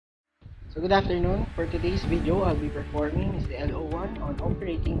So good afternoon. For today's video, I'll be performing is the LO1 on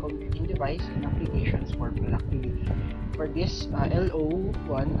operating computing device and applications for productivity. For this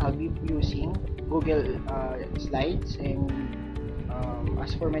LO1, I'll be using Google Slides, and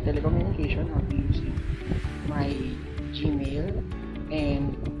as for my telecommunication, I'll be using my Gmail.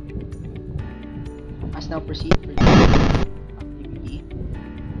 And as now proceed for this activity,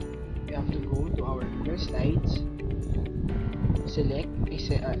 we have to go to our Google Slides. Select a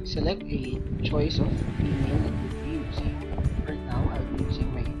choice of email that we'll be using. For now, I'll be using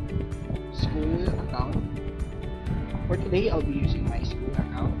my school account. For today, I'll be using my school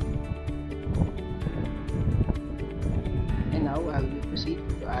account. And now I will proceed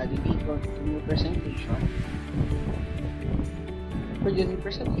to add a new presentation. For the new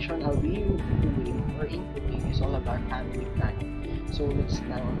presentation, I'll be doing or inputting is all about family planning. So let's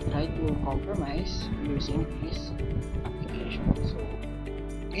now try to compromise using this application. So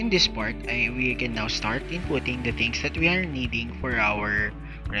in this part, we can now start inputting the things that we are needing for our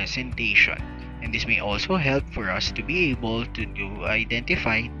presentation. And this may also help for us to be able to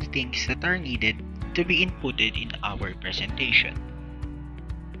identify the things that are needed to be inputted in our presentation.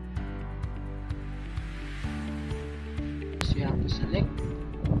 So you have to select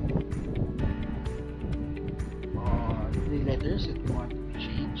the letters that you want to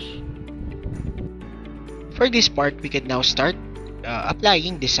change. For this part, we can now start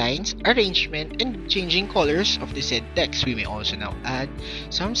applying designs, arrangement, and changing colors of the said text. We may also now add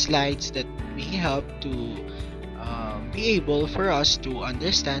some slides that may help to be able for us to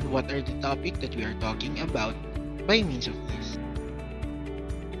understand what are the topic that we are talking about by means of this.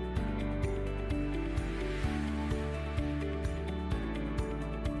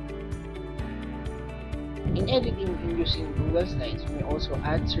 In editing and using Google Slides, we may also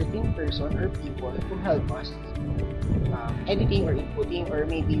add certain person or people to help us editing or inputting, or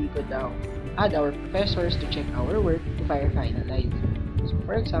maybe we could add our professors to check our work to finalize. So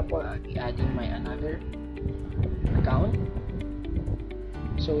for example, I'll be adding my another account.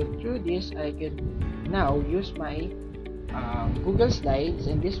 So through this, I can now use my Google Slides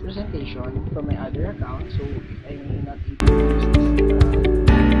and this presentation from my other account. So if I may not able to use this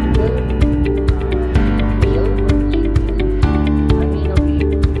Google mail or Gmail, I may not be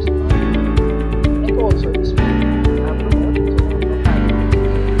able to use it on, and also this will promote to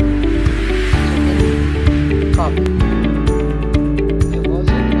copy. I've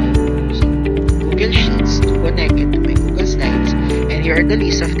also tried using Google Sheets to connect it to my Google Slides, and here are the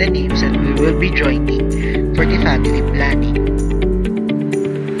list of the names that we will be joining for the family planning.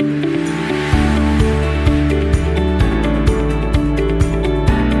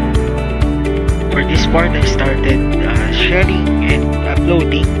 For this part, I started sharing and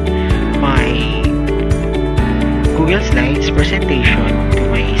uploading my Google Slides presentation to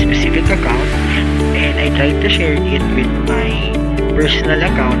my specific account, and I tried to share it with my personal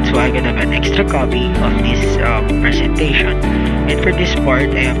account so I can have an extra copy of this presentation. And for this part,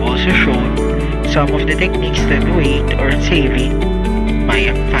 I have also shown some of the techniques to do it or saving my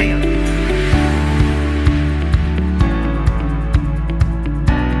file.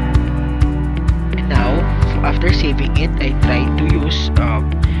 And now, after saving it, I tried to use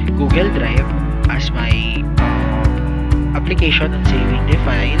Google Drive as my application on saving the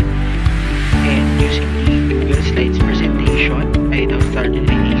file, and using the Google Slides presentation, I now started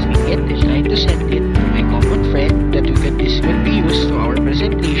renaming it and trying to send it to my common friend that this will be used to our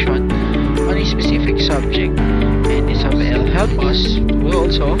presentation on a specific subject. And this will help us to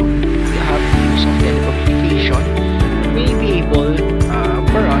also have the use of telecommunication. We may be able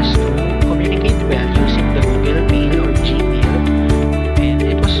for us to communicate well using the Google Mail or Gmail, and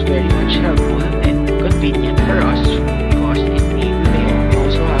it was very much helpful and convenient for us because we may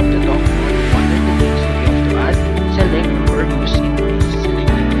also have to talk about what are the things that we have to add, select, or use in this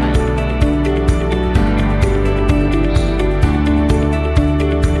selected file.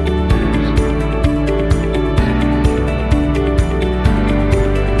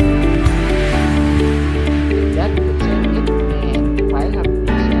 That would send it, and the file have been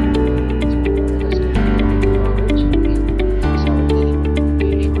sent. So let us go to our Gmail. This is our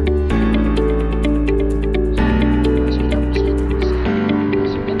telecommunication. As we have sent this,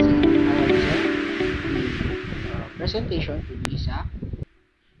 as you can see, I have sent the presentation to Lisa.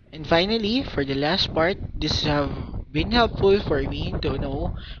 And finally, for the last part, this have been helpful for me to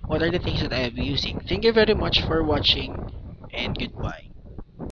know what are the things that I have been using. Thank you very much for watching, and goodbye.